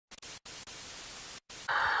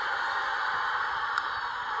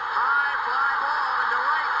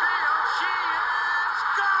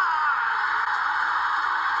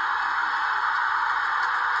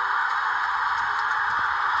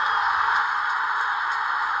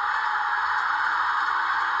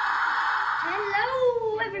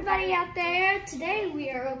everybody out there. Today we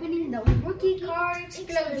are opening the rookie card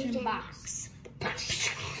explosion box.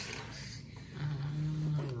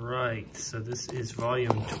 Alright, so this is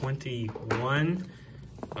volume 21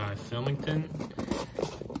 by Philmington.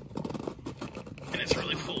 And it's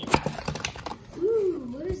really full. Ooh,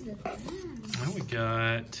 what is this? Well, we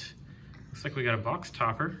got, looks like we got a box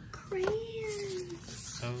topper.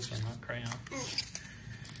 Crayons. Those are not crayons.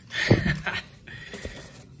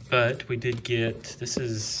 But we did get, this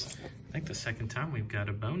is, I think the second time we've got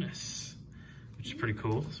a bonus, which is pretty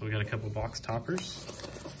cool. So we got a couple box toppers.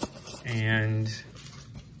 And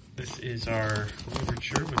this is our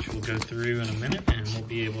literature, which we'll go through in a minute, and we'll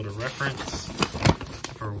be able to reference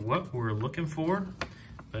for what we're looking for.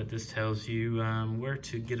 But this tells you where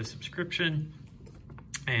to get a subscription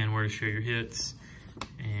and where to share your hits,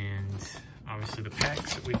 and obviously the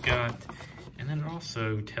packs that we've got. And then it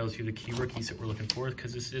also tells you the key rookies that we're looking for,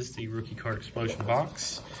 because this is the rookie card explosion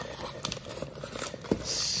box.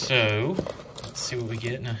 So let's see what we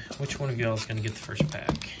get. Now, which one of y'all is going to get the first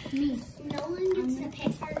pack? Me. No one gets the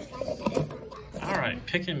pick first. All right,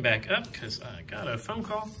 picking back up because I got a phone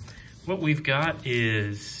call. What we've got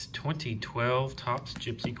is 2012 Topps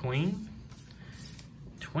Gypsy Queen,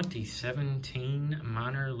 2017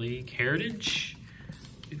 Minor League Heritage.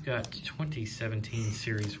 We've got 2017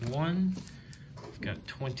 Series 1. We've got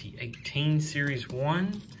 2018 Series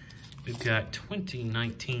 1. We've got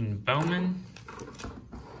 2019 Bowman.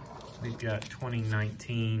 We've got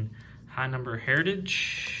 2019 High Number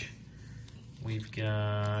Heritage. We've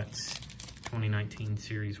got 2019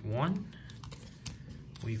 Series 1.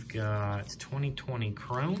 We've got 2020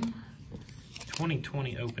 Chrome,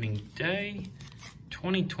 2020 Opening Day,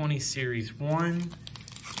 2020 Series 1,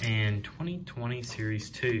 and 2020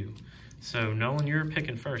 Series 2. So, Nolan, you're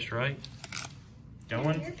picking first, right?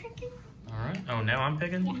 Nolan? You're picking? All right. Oh, now I'm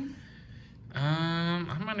picking? Yeah. I'm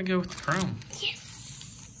going to go with the Chrome.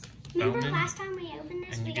 Yes. Remember Bowman. last time we opened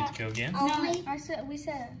this? And you get to go again? Only... No, we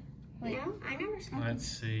said. Wait. No, I never said. Let's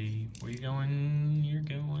see. Where you going? You're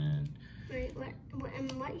going... Wait, what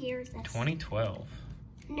year is this? 2012.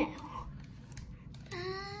 No.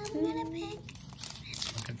 I'm gonna pick.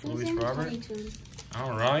 Looking for Luis Robert.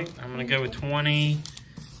 All right, I'm gonna go with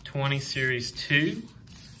 2020 Series 2.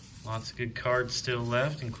 Lots of good cards still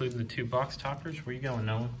left, including the 2 box toppers. Where you going,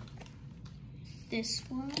 Nolan? This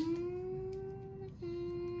one.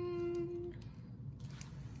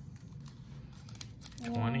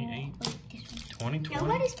 2020.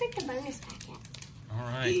 Nobody's picked the bonus pack yet. All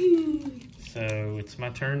right, so it's my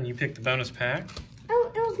turn. You pick the bonus pack.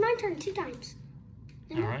 Oh, it was my turn 2 times.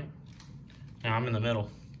 All right. Now I'm in the middle.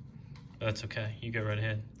 That's okay. You go right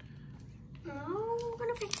ahead. Oh, I'm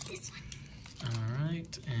gonna pick this one. All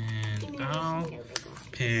right, and I'll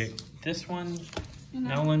pick this one.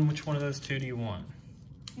 Nolan, which one of those 2 do you want?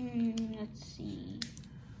 Let's see.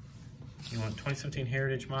 You want 2017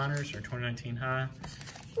 Heritage Minors or 2019 High?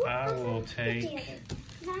 I will take...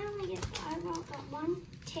 I only get 5. I've got 1,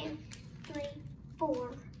 2, 3, 4.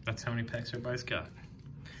 That's how many packs everybody's got.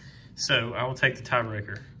 So I will take the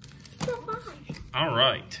tiebreaker. 5. All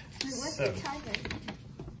right. What's So the tiebreaker?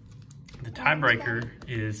 the tiebreaker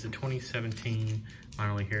is the 2017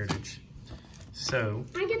 Minor League Heritage. So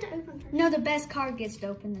I get to open first. No, the best card gets to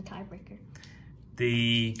open the tiebreaker.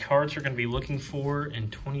 the cards we're going to be looking for in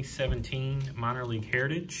 2017 Minor League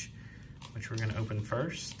Heritage, which we're going to open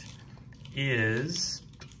first, is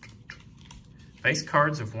base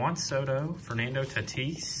cards of Juan Soto, Fernando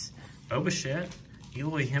Tatis, Bo Bichette,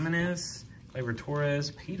 Eloy Jimenez, Gleyber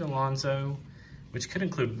Torres, Pete Alonso, which could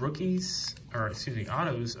include rookies, or excuse me,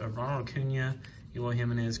 autos of Ronald Acuna, Eloy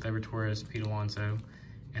Jimenez, Gleyber Torres, Pete Alonso,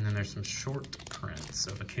 and then there's some short prints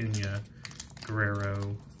of Acuna,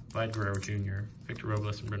 Guerrero, Vlad Guerrero Jr., Victor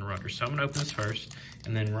Robles, and Brendan Rodgers. So I'm gonna open this first,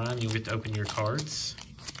 and then Ryan, you'll get to open your cards.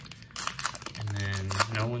 And then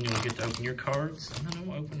Nolan, you'll get to open your cards, and then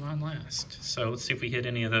I'll open mine last. So let's see if we hit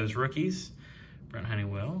any of those rookies. Brent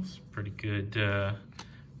Honeywell's pretty good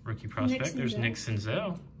rookie prospect. There's Nick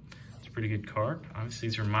Senzel. It's a pretty good card. Obviously,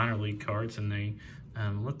 these are minor league cards, and they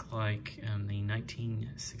look like the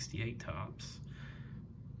 1968 Topps.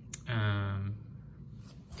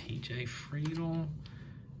 TJ Friedel,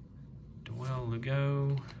 Doel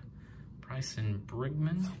Legault, Bryson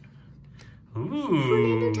Brigman. Ooh,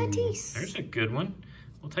 Fernando Tatis. There's a good one.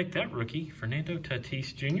 We'll take that rookie, Fernando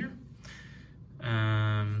Tatis Jr.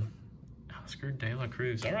 Oscar De La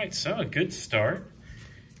Cruz. All right, so a good start.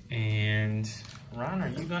 And Ron, are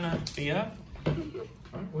you gonna be up?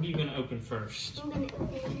 What are you gonna open first? I'm gonna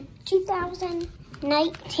open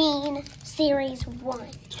 2019 Series 1.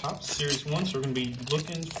 Top Series 1, so we're gonna be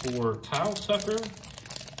looking for Kyle Tucker,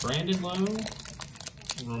 Brandon Lowe,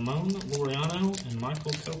 Ramon Laureano, and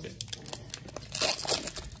Michael Kopit.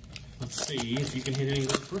 Let's see if you can hit any of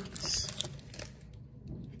those rookies.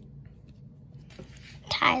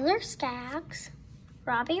 Tyler Skaggs,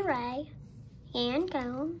 Robbie Ray, Ian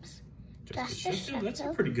Gomes, Justice Sheffield. That's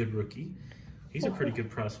a pretty good rookie. He's a pretty good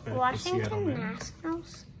prospect. Washington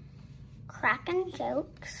Nationals, Kraken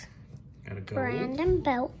Jokes, Got a gold. Brandon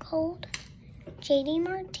Beltgold, JD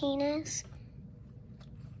Martinez,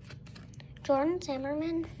 Jordan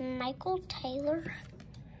Zimmerman, Michael Taylor,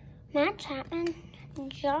 Matt Chapman,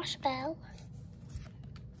 Josh Bell,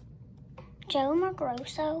 Joe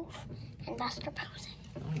Musgrove, and Buster Posey.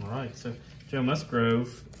 All right, so Joe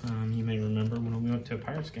Musgrove, you may remember when we went to a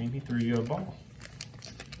Pirates game, he threw you a ball.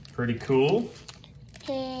 Pretty cool.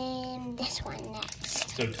 And this one next.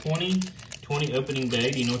 So 2020 opening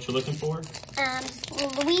day, do you know what you're looking for?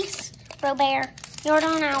 Luis Robert,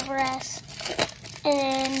 Jordan Alvarez,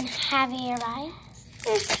 and Javier Baez.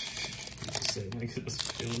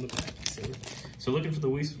 So looking for the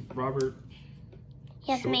Luis Robert.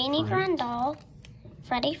 Yasmani Grandal,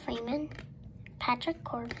 Freddie Freeman, Patrick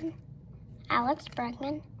Corbin, Alex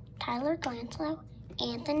Bregman, Tyler Glanslow,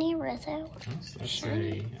 Anthony Rizzo. I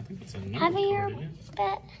think it's a numbered Javier card, isn't it?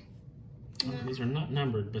 Bet. These are not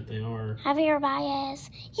numbered, but they are. Javier Baez.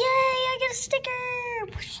 Yay, I get a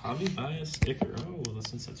sticker! Javi Baez sticker. Oh, well,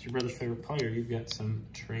 since that's your brother's favorite player, you've got some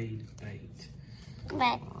trade bait.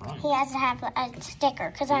 But he has to have a sticker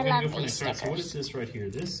because I love these stickers. So what is this right here?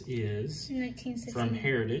 This is 1969. from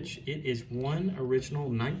Heritage. It is one original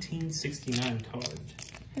 1969 card.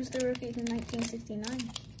 Who's the rookie from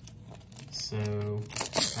 1969? So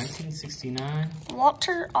 1969.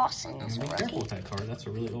 Walter Austin is a Be careful rookie. with that card. That's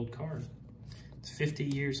a really old card. It's 50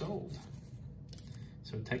 years old.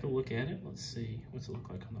 So take a look at it. Let's see. What's it look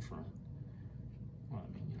like on the front? Well,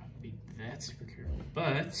 I mean, you don't have to be that super careful.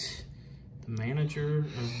 But the manager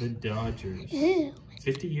of the Dodgers. Ooh.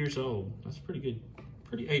 50 years old. That's a pretty good,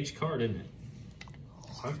 pretty aged card, isn't it?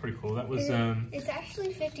 So that's pretty cool. That was, It's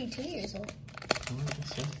actually 52 years old. oh, I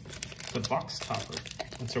guess so. The box topper.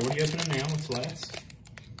 And so what are you opening now? What's last?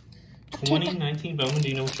 2019 Bowman. Do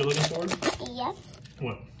you know what you're looking for? Yep.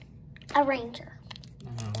 What? A Ranger.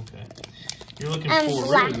 Oh, okay. You're looking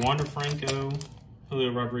for really Wander Franco,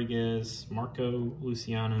 Julio Rodriguez, Marco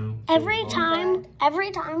Luciano. Every time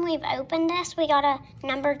we've opened this, we got a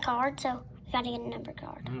numbered card, so we got to get a numbered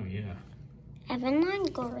card. Oh, yeah. Evan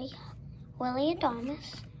Longoria, Willie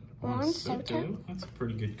Adames, Juan Soto, That's a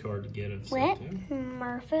pretty good card to get of Whit Soto.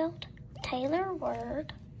 Merfield, Taylor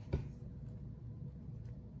Ward,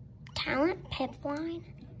 Talent Pipeline,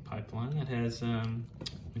 That has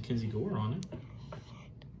Mackenzie Gore on it.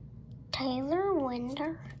 Taylor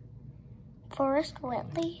Winder, Forrest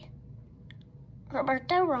Whitley,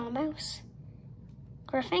 Roberto Ramos,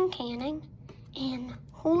 Griffin Canning, and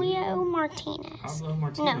Julio Martinez. Pablo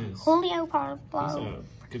Martinez. No, Julio He's Pablo.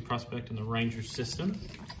 a good prospect in the Rangers system.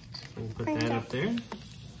 So we'll put that up there.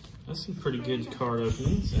 That's some pretty good card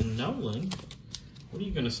openings. And Nolan, what are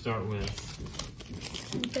you going to start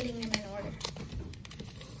with? I'm putting them in order.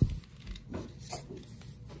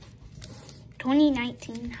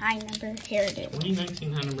 2019 high number Heritage.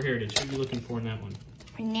 2019 high number Heritage. What are you looking for in that one?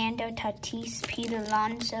 Fernando Tatis, Pete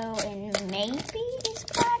Alonso, and maybe is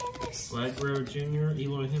Glad in this? Vlad Guerrero Jr.,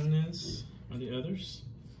 Eloy Jimenez are the others.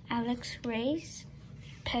 Alex Reyes,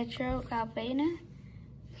 Pedro Galvana,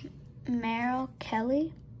 Merrill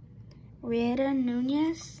Kelly, Rieta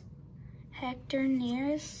Nunez, Hector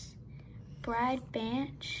Neris, Brad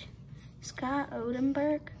Banch, Scott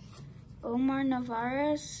Odenberg, Omar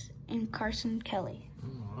Navarez, and Carson Kelly.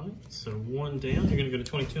 All right, so one down. You're going to go to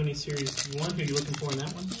 2020 Series 1. Who are you looking for in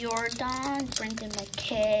that one? Jordan, Brendan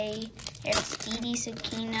McKay, Aristides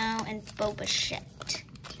Aquino, and Bo Bichette.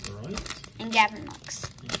 All right. And Gavin Lux.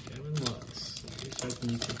 And Gavin Lux. Just hoping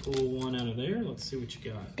you can pull one out of there. Let's see what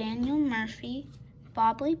you got. Daniel Murphy,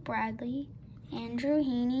 Bobley Bradley, Andrew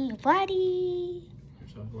Heaney, Vladdy,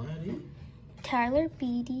 There's a Vladdy. Tyler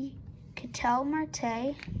Beatty, Ketel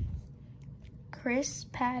Marte, Chris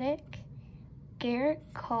Paddock, Garrett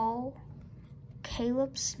Cole,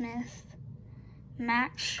 Caleb Smith,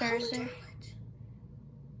 Matt Scherzer,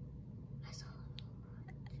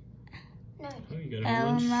 No. Oh, you got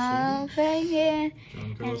Elmo Vega,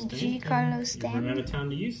 Carlos and Stanton. Carlos You've run out Stanton, of time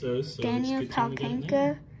to use those, so Daniel it's a good time to get it now.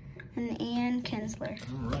 Palkanka, and Ian Kinsler.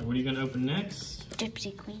 All right, what are you going to open next?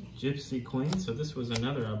 Gypsy Queen. Gypsy Queen. So this was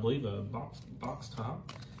another, I believe, a box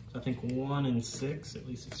top. So I think 1 in 6, at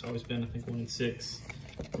least it's always been, I think 1 in 6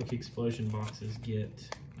 Rookie Explosion boxes get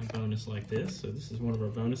a bonus like this. So this is one of our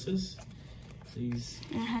bonuses. These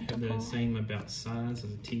have the same about size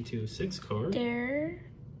as a T206 card.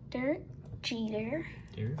 Derek Jeter.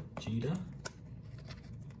 Derek Jeter.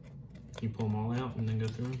 Can you pull them all out and then go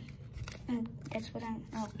through them? That's what I'm.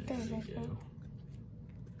 Oh, There there we you go.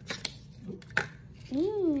 go.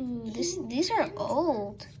 Ooh, these are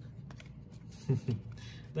old.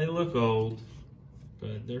 They look old,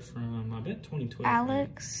 but they're from, I bet, 2012.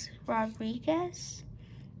 Alex Rodriguez,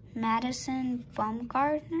 Madison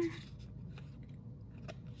Bumgarner,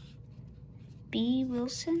 B.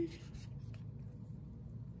 Wilson,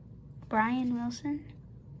 Brian Wilson,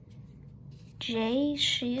 Jay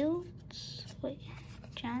Shields,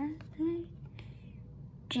 Jonathan,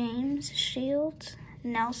 James Shields,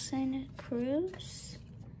 Nelson Cruz,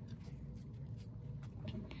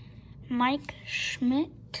 Mike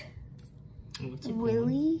Schmidt,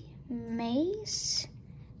 Willie Mays,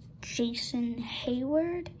 Jason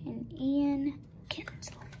Hayward, and Ian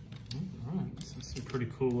Kinsler. All right, so some pretty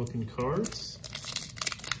cool looking cards.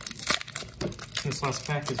 This last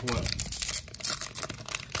pack is what?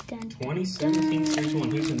 2017 Series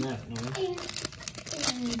 1. Who's in that, Noah?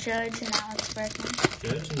 And Judge and Alex Bregman.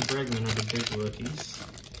 Judge and Bregman are the big rookies.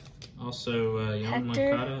 Also, Jan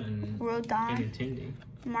Hector Moncada and Rodon. Benintendi.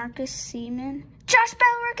 Marcus Seaman. Josh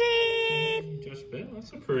Bell rookie! Josh Bell,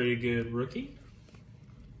 that's a pretty good rookie.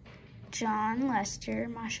 John Lester,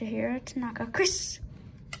 Masahiro Tanaka, Chris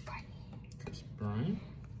Bryant.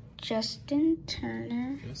 Justin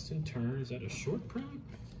Turner. Justin Turner, is that a short print?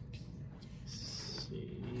 Let's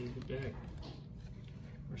see the back.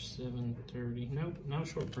 Or 730. Nope, not a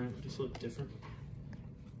short print, just look different.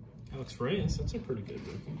 Alex Reyes, that's a pretty good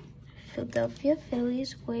rookie. Philadelphia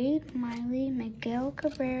Phillies, Wade Miley, Miguel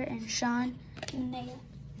Cabrera, and Sean Nail.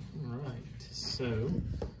 Alright, so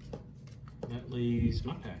that leaves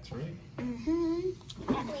my packs, right?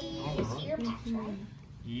 That leaves your packs, right?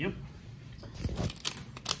 Yep.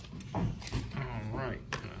 Alright,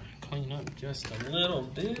 clean up just a little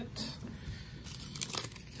bit.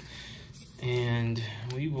 And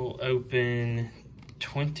we will open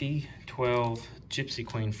 2012 Gypsy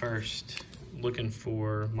Queen first. Looking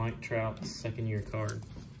for Mike Trout's second-year card.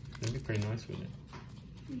 That'd be pretty nice with it.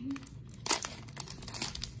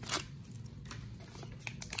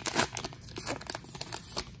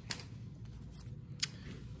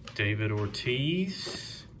 David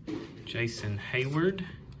Ortiz, Jason Hayward,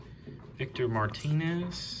 Victor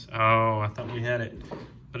Martinez. Oh, I thought we had it,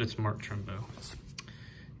 but it's Mark Trumbo.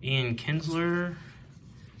 Ian Kinsler.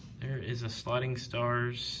 There is a Sliding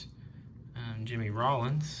Stars, Jimmy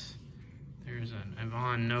Rollins. There's an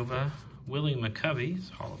Ivan Nova, Willie McCovey,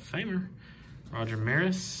 Hall of Famer, Roger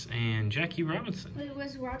Maris, and Jackie Robinson. Wait,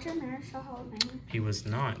 was Roger Maris a Hall of Famer? He was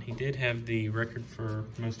not. He did have the record for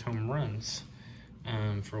most home runs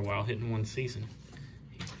for a while, hitting one season.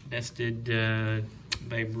 He bested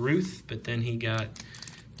Babe Ruth, but then he got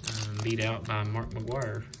beat out by Mark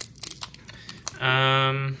McGwire.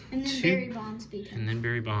 And then Barry Bonds beat him. And then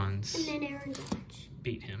Barry Bonds And then Aaron Judge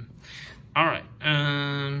beat him. All right.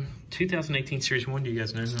 2018 Series 1. Do you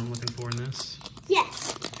guys know who I'm looking for in this?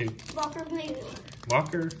 Yes. Who? Walker Buehler.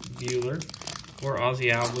 Walker Buehler, or Ozzie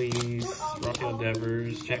Albies, Rafael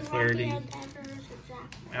Devers, Jack Flaherty,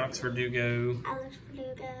 Alex Verdugo.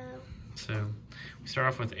 So we start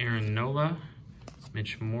off with Aaron Nola,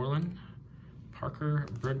 Mitch Moreland, Parker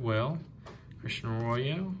Bridwell, Christian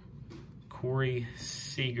Arroyo, Corey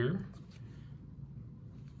Seager,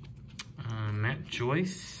 Matt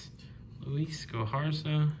Joyce, Luis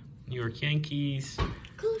Goharza, New York Yankees,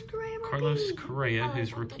 Carlos Correa,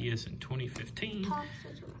 whose rookie is in 2015,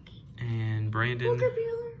 and Brandon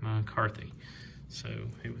McCarthy. So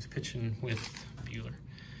he was pitching with Buehler.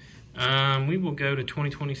 We will go to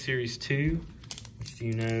 2020 Series 2. Which do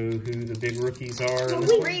you know who the big rookies are?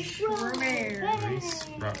 Reese Romero. Reese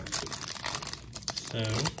Roberts. So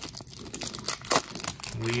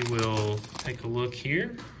we will take a look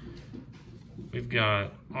here. We've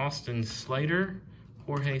got Austin Slater,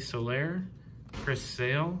 Jorge Soler, Chris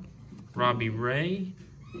Sale, Robbie Ray,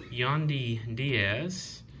 Yandy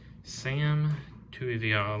Diaz, Sam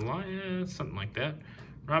Tuivialaya, something like that.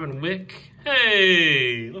 Robin Wick.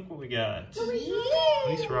 Hey, look what we got.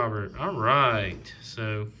 Luis Robert. All right.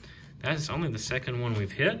 So that is only the second one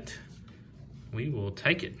we've hit. We will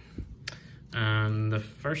take it. The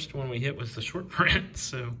first one we hit was the short print.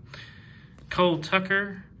 So Cole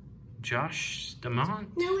Tucker, Josh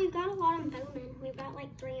Stamont. No, we've got a lot on Bowman. We've got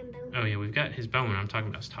like 3 on Bowman. Oh, yeah, we've got his Bowman. I'm talking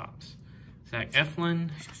about his tops. Zach Eflin,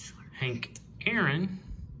 Hank Aaron,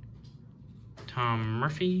 Tom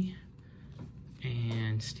Murphy,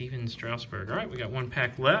 and Steven Strasburg. All right, we got one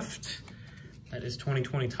pack left. That is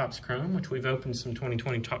 2020 Topps Chrome, which we've opened some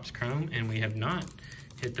 2020 Topps Chrome, and we have not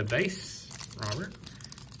hit the base, Robert.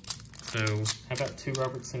 So how about 2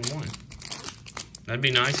 Roberts in 1? That'd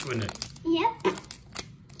be nice, wouldn't it? Yep.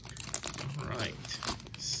 All right.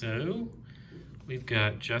 So we've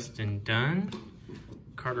got Justin Dunn,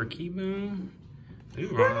 Carter Keyboom,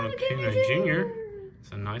 Ronald Acuna Jr. It's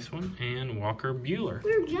a nice one, and Walker Buehler.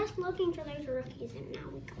 We were just looking for those rookies, and now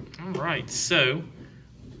we got them. All right. So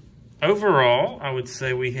overall, I would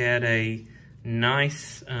say we had a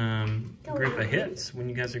nice group of hits.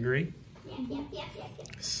 Wouldn't you guys agree? Yep.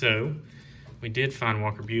 So we did find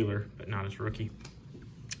Walker Buehler, but not his rookie.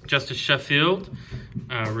 Justice Sheffield,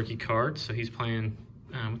 rookie card, so he's playing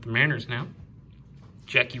with the Mariners now.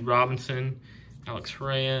 Jackie Robinson, Alex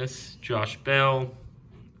Reyes, Josh Bell.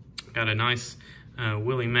 Got a nice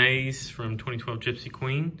Willie Mays from 2012 Gypsy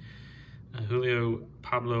Queen. Julio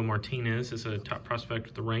Pablo Martinez is a top prospect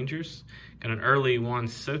with the Rangers. Got an early Juan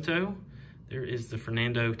Soto. There is the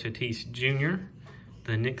Fernando Tatis Jr.,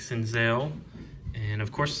 the Nick Senzel, and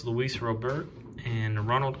of course Luis Robert and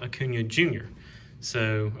Ronald Acuna Jr.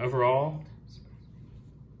 So overall,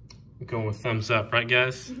 I'm going with thumbs up, right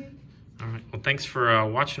guys? All right, well thanks for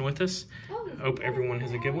watching with us. Hope everyone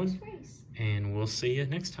has a good one, and we'll see you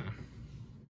next time.